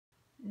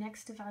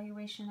next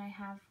evaluation I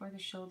have for the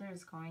shoulder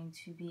is going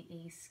to be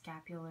a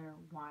scapular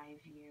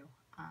Y-view,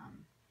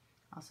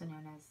 also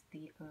known as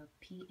the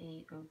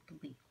PA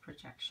oblique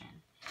projection.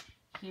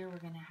 Here we're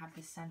going to have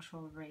the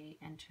central ray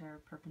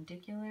enter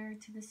perpendicular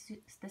to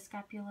the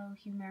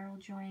scapulohumeral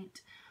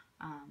joint.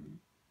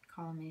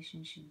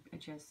 Collimation should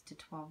adjust to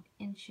 12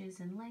 inches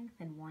in length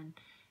and 1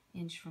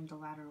 inch from the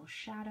lateral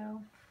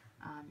shadow.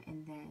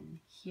 And then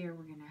here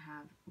we're going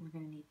to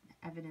need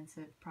evidence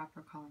of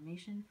proper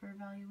collimation for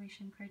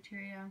evaluation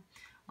criteria,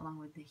 along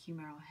with the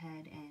humeral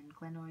head and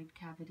glenoid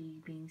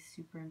cavity being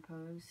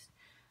superimposed.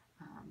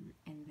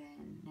 And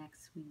then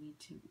next we need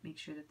to make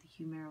sure that the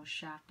humeral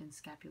shaft and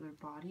scapular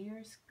body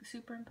are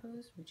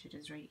superimposed, which it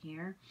is right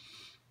here.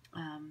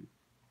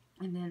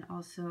 And then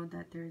also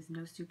that there is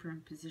no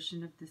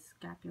superimposition of the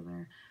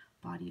scapular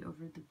body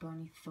over the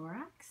bony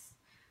thorax,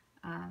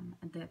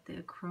 that the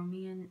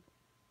acromion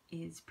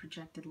is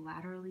projected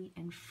laterally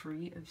and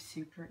free of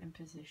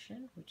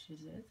superimposition, which it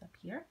is up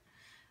here,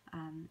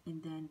 and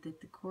then that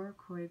the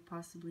coracoid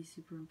possibly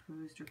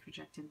superimposed or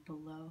projected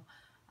below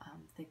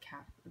the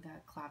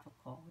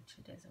clavicle, which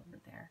it is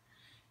over there.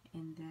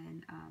 And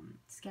then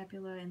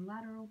scapula and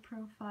lateral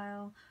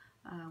profile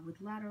with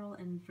lateral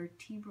and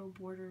vertebral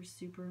borders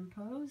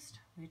superimposed,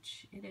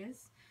 which it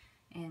is,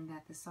 and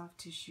that the soft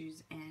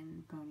tissues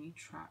and bony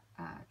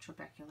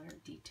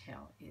trabecular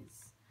detail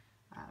is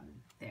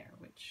there,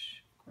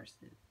 which of course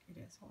it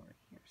is already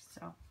here.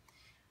 So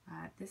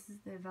this is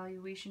the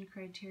evaluation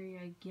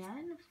criteria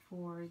again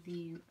for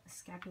the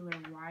scapular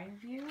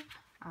Y-view.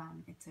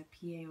 It's a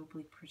PA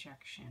oblique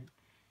projection,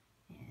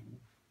 and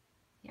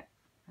yep,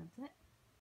 that's it.